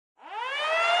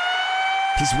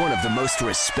He's one of the most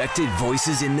respected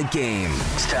voices in the game.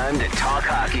 It's time to talk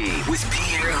hockey with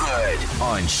Pierre Houde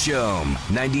on Shome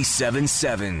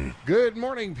 97.7. Good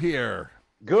morning, Pierre.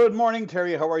 Good morning,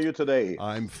 Terry. How are you today?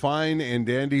 I'm fine and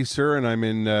dandy, sir, and I'm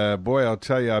in, I'll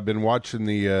tell you, I've been watching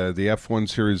the F1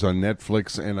 series on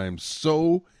Netflix, and I'm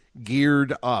so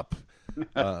geared up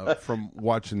from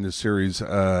watching this series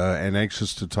and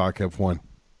anxious to talk F1.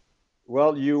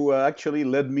 Well, you actually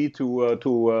led me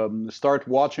to start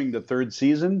watching the third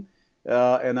season,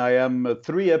 and I am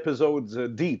 3 episodes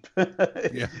deep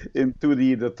into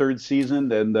the third season,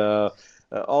 and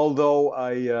although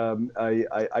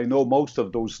I know most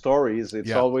of those stories,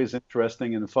 it's always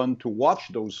interesting and fun to watch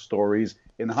those stories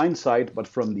in hindsight, but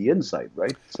from the inside,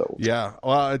 right? So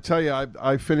well, I tell you,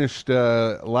 I finished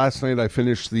last night. I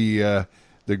finished the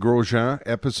Grosjean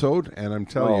episode, and I'm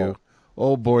telling you,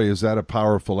 oh boy, is that a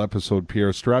powerful episode,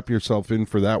 Pierre. Strap yourself in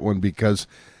for that one because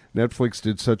Netflix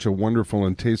did such a wonderful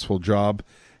and tasteful job,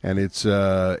 and it's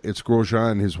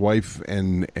Grosjean and his wife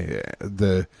and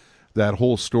that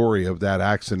whole story of that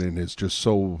accident is just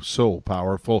so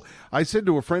powerful. I said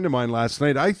to a friend of mine last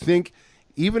night, I think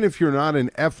even if you're not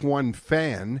an F1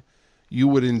 fan, you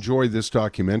would enjoy this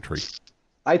documentary.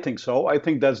 I think so. I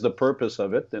think that's the purpose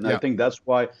of it, and I think that's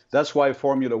why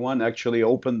Formula One actually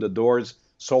opened the doors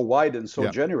so wide and so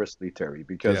generously, Terry,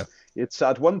 because it's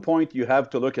at one point you have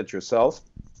to look at yourself,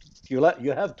 you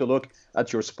have to look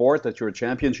at your sport, at your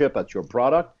championship, at your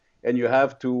product, and you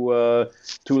have to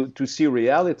see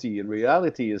reality. And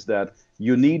reality is that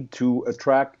you need to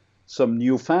attract some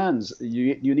new fans.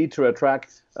 You need to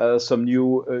attract some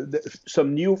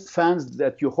new fans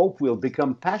that you hope will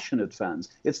become passionate fans.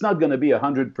 It's not going to be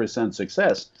 100%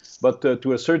 success, but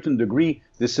to a certain degree,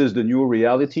 this is the new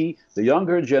reality. The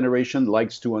younger generation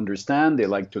likes to understand. They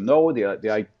like to know. They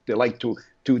like to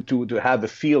have a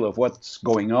feel of what's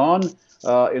going on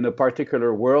in a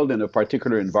particular world, in a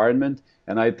particular environment.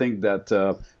 And I think that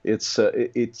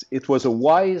it was a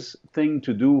wise thing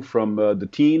to do from the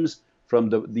teams, from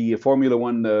the Formula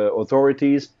One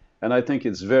authorities, and I think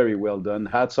it's very well done.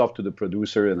 Hats off to the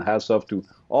producer and hats off to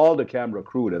all the camera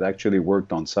crew that actually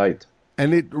worked on site.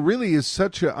 And it really is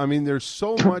there's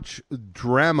so much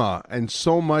drama and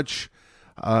so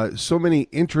many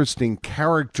interesting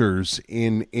characters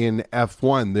in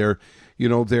F1.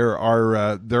 There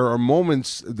are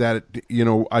moments that,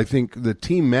 I think the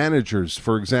team managers,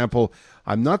 for example,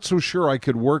 I'm not so sure I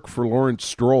could work for Lawrence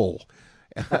Stroll.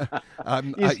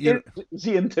 Is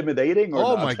he intimidating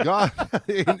or not? My God.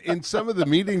 in some of the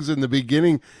meetings in the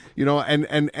beginning, and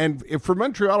for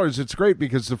Montrealers, it's great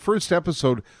because the first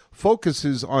episode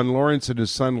focuses on Lawrence and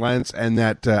his son Lance and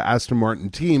that Aston Martin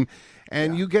team.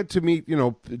 And you get to meet,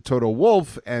 Toto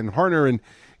Wolff and Horner, and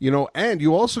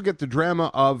you also get the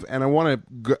drama of, and I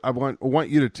want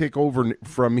you to take over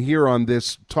from here on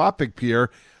this topic, Pierre.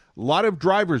 A lot of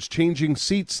drivers changing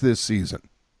seats this season.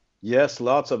 Yes,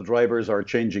 lots of drivers are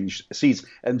changing seats.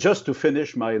 And just to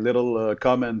finish my little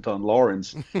comment on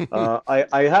Lawrence,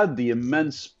 I had the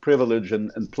immense privilege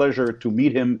and pleasure to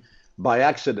meet him by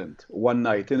accident one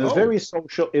night in a very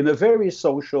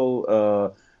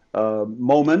social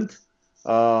moment.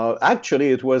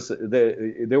 Actually, it was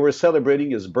they were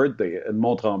celebrating his birthday in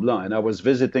Mont-Tremblant, and I was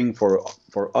visiting for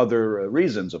other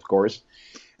reasons, of course.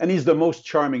 And he's the most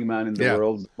charming man in the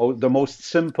world, the most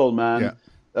simple man,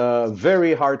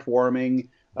 very heartwarming.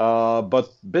 But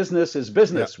business is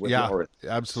business with Lawrence.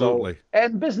 Absolutely.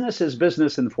 And business is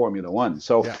business in Formula One.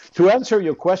 So to answer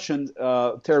your question,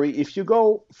 Terry, if you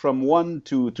go from 1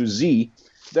 to Z,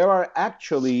 there are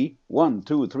actually 1,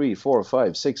 2, 3, 4,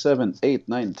 5, 6, 7, 8,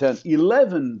 9, 10,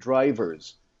 11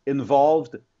 drivers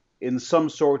involved in some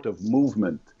sort of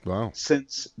movement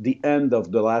since the end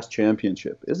of the last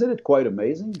championship. Isn't it quite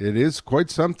amazing? It is quite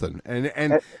something.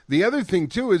 And the other thing,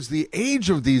 too, is the age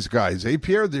of these guys.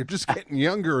 Pierre, they're just getting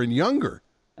younger and younger.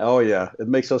 Oh, yeah. It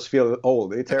makes us feel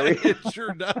old, Terry? It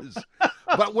sure does.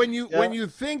 But when you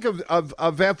think of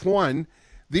F1,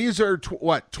 these are,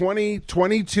 20,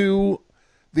 22...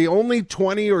 the only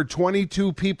 20 or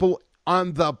 22 people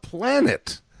on the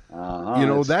planet.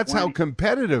 That's 20. How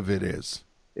competitive it is.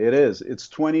 It is. It's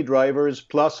 20 drivers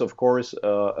plus, of course,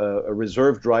 a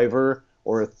reserve driver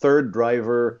or a third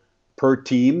driver per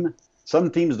team.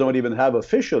 Some teams don't even have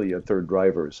officially a third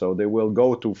driver, so they will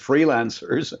go to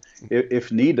freelancers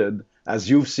if needed, as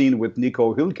you've seen with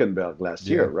Nico Hülkenberg last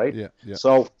year, right? Yeah.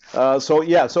 So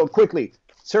quickly,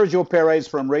 Sergio Perez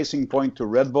from Racing Point to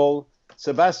Red Bull,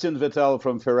 Sebastian Vettel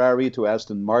from Ferrari to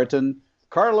Aston Martin,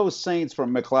 Carlos Sainz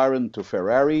from McLaren to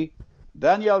Ferrari,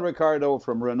 Daniel Ricciardo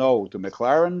from Renault to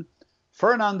McLaren,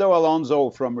 Fernando Alonso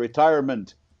from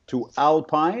retirement to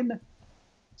Alpine,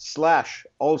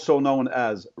 / also known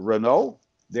as Renault.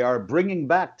 They are bringing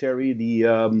back, Terry,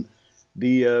 the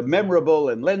memorable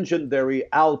and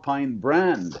legendary Alpine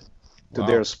brand to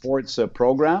their sports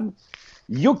program.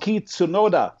 Yuki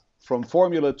Tsunoda from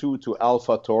Formula 2 to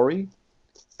AlphaTauri.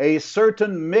 A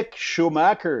certain Mick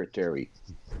Schumacher, Terry,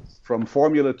 from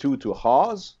Formula 2 to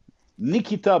Haas.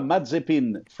 Nikita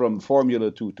Mazepin from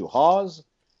Formula 2 to Haas.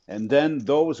 And then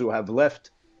those who have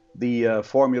left the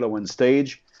Formula 1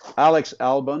 stage. Alex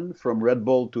Albon from Red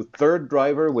Bull to third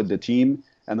driver with the team.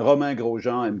 And Romain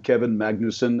Grosjean and Kevin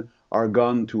Magnussen are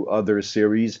gone to other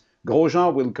series.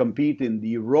 Grosjean will compete in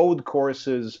the road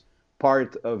courses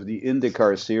part of the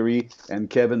IndyCar series, and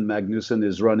Kevin Magnussen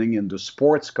is running in the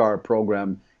sports car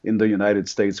program in the United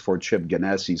States for Chip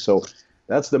Ganassi. So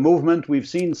that's the movement we've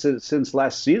seen since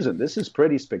last season. This is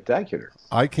pretty spectacular.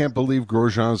 I can't believe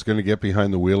Grosjean is going to get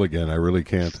behind the wheel again. I really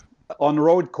can't. On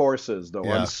road courses, though,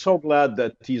 I'm so glad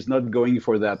that he's not going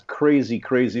for that crazy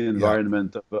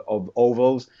environment of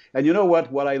ovals. And you know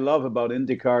what? What I love about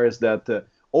IndyCar is that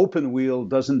open wheel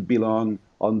doesn't belong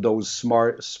on those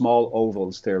small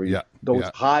ovals, Terry. Those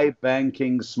high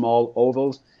banking small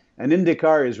ovals. And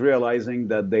IndyCar is realizing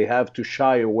that they have to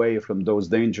shy away from those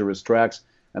dangerous tracks.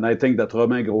 And I think that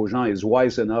Romain Grosjean is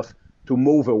wise enough to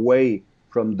move away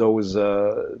from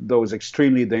those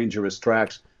extremely dangerous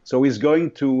tracks. So he's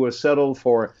going to settle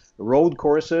for road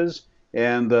courses.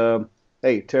 And,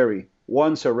 hey, Terry,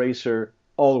 once a racer,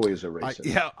 always a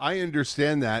racer. I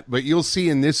understand that. But you'll see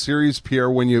in this series,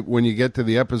 Pierre, when you get to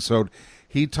the episode,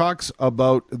 he talks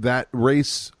about that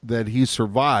race that he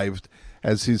survived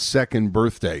as his second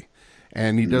birthday.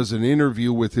 And he does an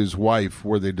interview with his wife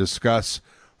where they discuss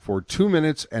for 2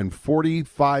 minutes and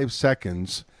 45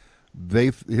 seconds,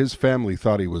 his family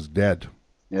thought he was dead.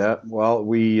 Yeah, well,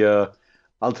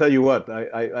 I'll tell you what,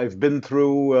 I've been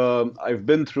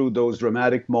through those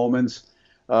dramatic moments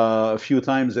a few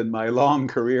times in my long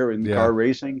career in car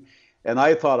racing, and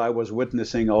I thought I was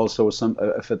witnessing also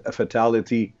a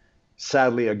fatality,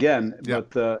 sadly again. Yeah.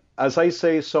 But as I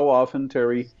say so often,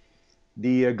 Terry,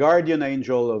 the guardian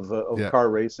angel of car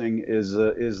racing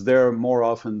is there more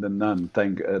often than none.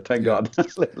 Thank God.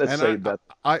 Let's say that.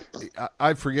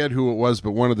 I forget who it was,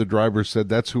 but one of the drivers said,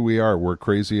 "That's who we are. We're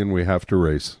crazy and we have to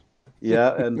race."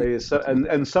 Yeah, and they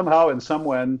and somehow and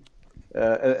somewhen,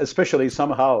 especially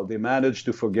somehow, they managed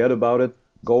to forget about it,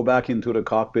 go back into the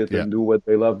cockpit and do what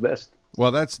they love best.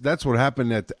 Well, that's what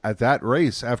happened at that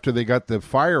race. After they got the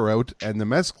fire out and the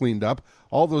mess cleaned up,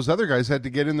 all those other guys had to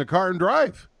get in the car and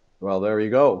drive. Well, there you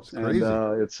go. It's crazy.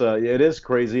 And it is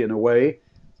crazy in a way,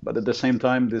 but at the same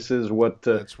time, this is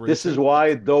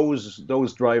why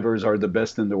those drivers are the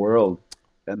best in the world,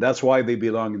 and that's why they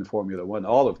belong in Formula One,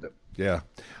 all of them. Yeah.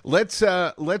 Let's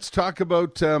talk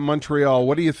about Montreal.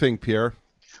 What do you think, Pierre?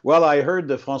 Well, I heard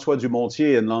François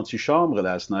Dumontier in l'antichambre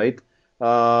last night.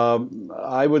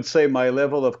 I would say my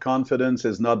level of confidence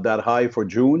is not that high for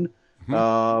June,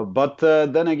 but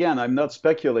then again, I'm not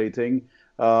speculating.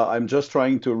 I'm just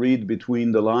trying to read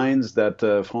between the lines that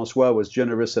François was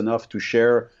generous enough to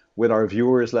share with our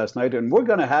viewers last night. And we're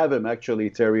going to have him, actually,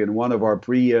 Terry, in one of our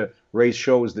pre-race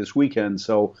shows this weekend.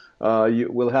 So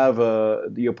we'll have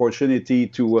the opportunity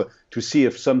to see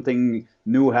if something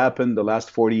new happened the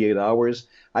last 48 hours.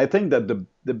 I think that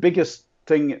the biggest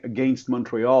thing against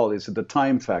Montreal is the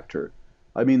time factor.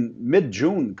 I mean,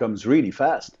 mid-June comes really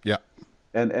fast. Yeah.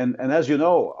 And as you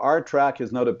know, our track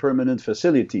is not a permanent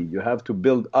facility. You have to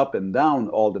build up and down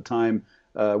all the time.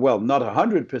 Well, not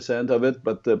 100% of it,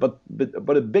 but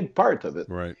a big part of it.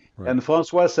 Right. And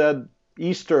François said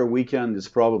Easter weekend is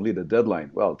probably the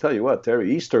deadline. Well, I'll tell you what,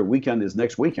 Terry, Easter weekend is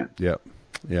next weekend. Yeah,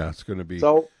 it's going to be.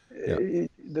 So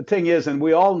the thing is, and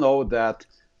we all know that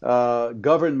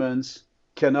governments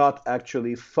cannot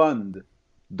actually fund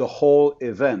the whole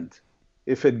event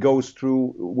if it goes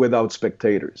through without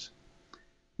spectators.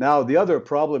 Now, the other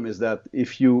problem is that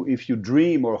if you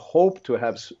dream or hope to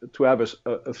have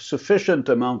a sufficient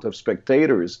amount of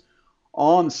spectators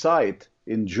on site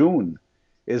in June,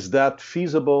 is that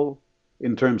feasible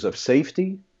in terms of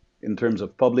safety, in terms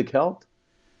of public health?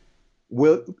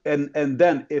 And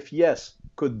then, if yes,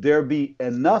 could there be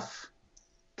enough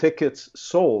tickets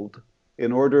sold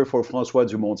in order for François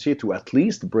Dumontier to at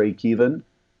least break even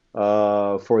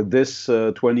for this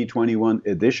 2021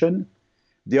 edition?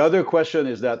 The other question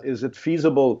is that is it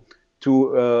feasible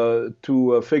to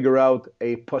figure out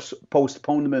a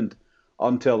postponement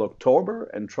until October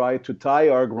and try to tie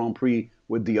our Grand Prix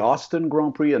with the Austin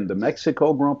Grand Prix and the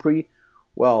Mexico Grand Prix?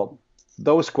 Well,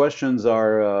 those questions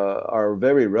are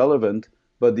very relevant,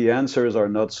 but the answers are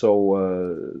not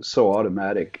so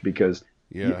automatic because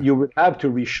you would have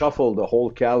to reshuffle the whole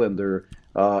calendar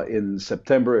in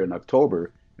September and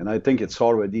October, and I think it's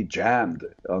already jammed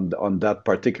on that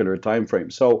particular time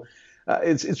frame. So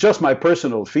it's just my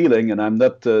personal feeling, and I'm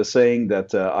not saying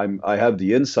that I have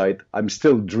the insight. I'm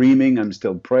still dreaming. I'm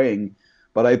still praying,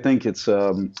 but I think it's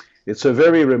a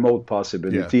very remote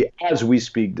possibility as we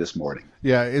speak this morning.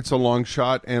 Yeah, it's a long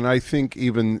shot, and I think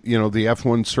even the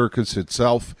F1 circus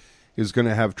itself is going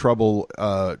to have trouble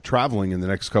traveling in the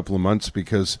next couple of months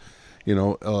because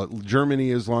Germany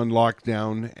is on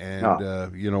lockdown,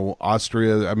 and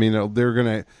Austria. I mean, they're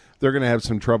gonna have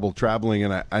some trouble traveling,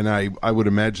 and I would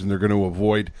imagine they're going to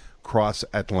avoid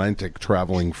cross-Atlantic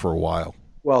traveling for a while.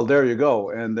 Well, there you go,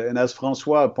 and as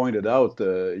Francois pointed out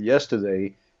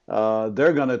yesterday.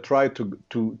 They're going to try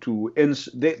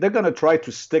they're going to try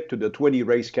to stick to the 20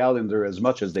 race calendar as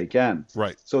much as they can.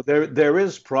 Right. So there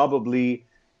is probably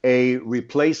a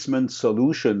replacement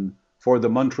solution for the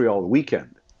Montreal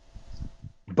weekend.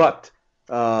 But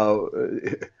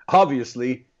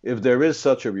obviously, if there is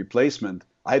such a replacement,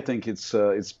 I think it's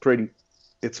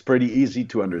pretty easy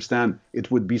to understand. It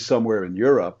would be somewhere in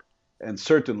Europe, and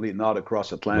certainly not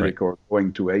across Atlantic or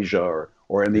going to Asia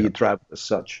or any travel as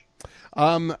such.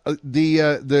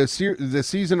 The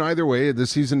season, either way, the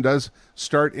season does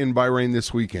start in Bahrain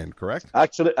this weekend, correct?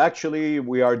 Actually,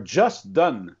 we are just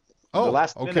done the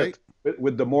last minute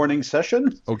with the morning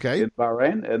session in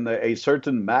Bahrain, and a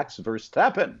certain Max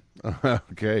Verstappen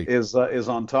is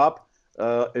on top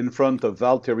in front of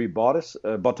Valtteri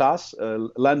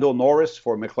Bottas. Lando Norris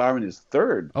for McLaren is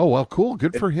third. Oh, well, cool.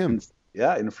 Good for him.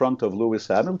 In front of Lewis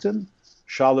Hamilton.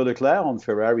 Charles Leclerc on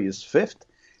Ferrari is fifth.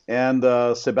 And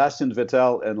Sebastian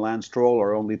Vettel and Lance Stroll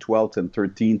are only 12th and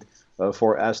 13th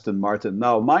for Aston Martin.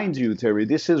 Now, mind you, Terry,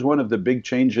 this is one of the big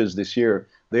changes this year.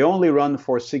 They only run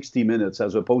for 60 minutes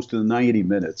as opposed to 90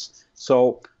 minutes.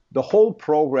 So the whole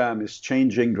program is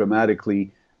changing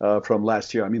dramatically from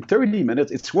last year. I mean, 30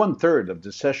 minutes, it's 1/3 of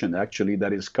the session, actually,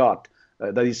 that is cut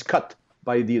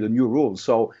by the new rules.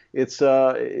 So it's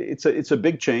a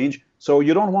big change. So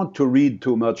you don't want to read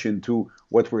too much into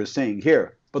what we're saying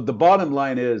here. But the bottom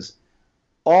line is,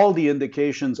 all the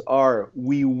indications are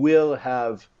we will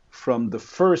have, from the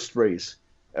first race,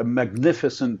 a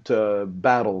magnificent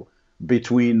battle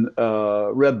between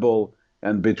Red Bull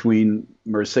and between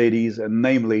Mercedes, and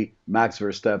namely Max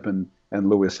Verstappen and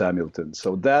Lewis Hamilton.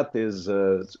 So that is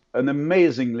an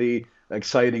amazingly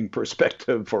exciting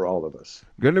perspective for all of us.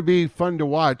 Going to be fun to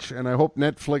watch, and I hope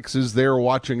Netflix is there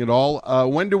watching it all.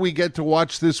 When do we get to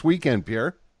watch this weekend,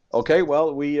 Pierre? Okay,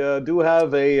 well, we do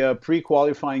have a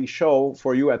pre-qualifying show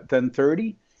for you at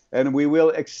 10:30, and we will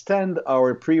extend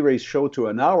our pre-race show to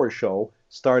an hour show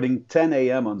starting 10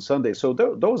 a.m. on Sunday. So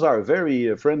those are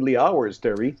very friendly hours,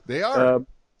 Terry. They are.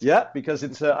 Because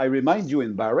it's, I remind you,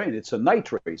 in Bahrain, it's a night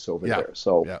race over there.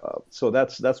 So so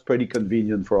that's pretty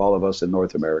convenient for all of us in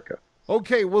North America.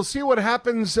 Okay, we'll see what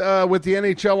happens with the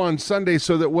NHL on Sunday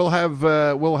so that we'll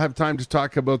have time to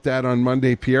talk about that on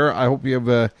Monday, Pierre. I hope you have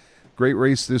a great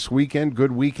race this weekend,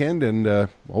 good weekend, and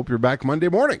hope you're back Monday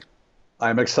morning.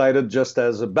 I'm excited, just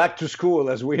as back to school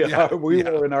as we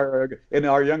were in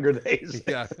our younger days.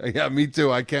 Yeah, me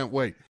too. I can't wait.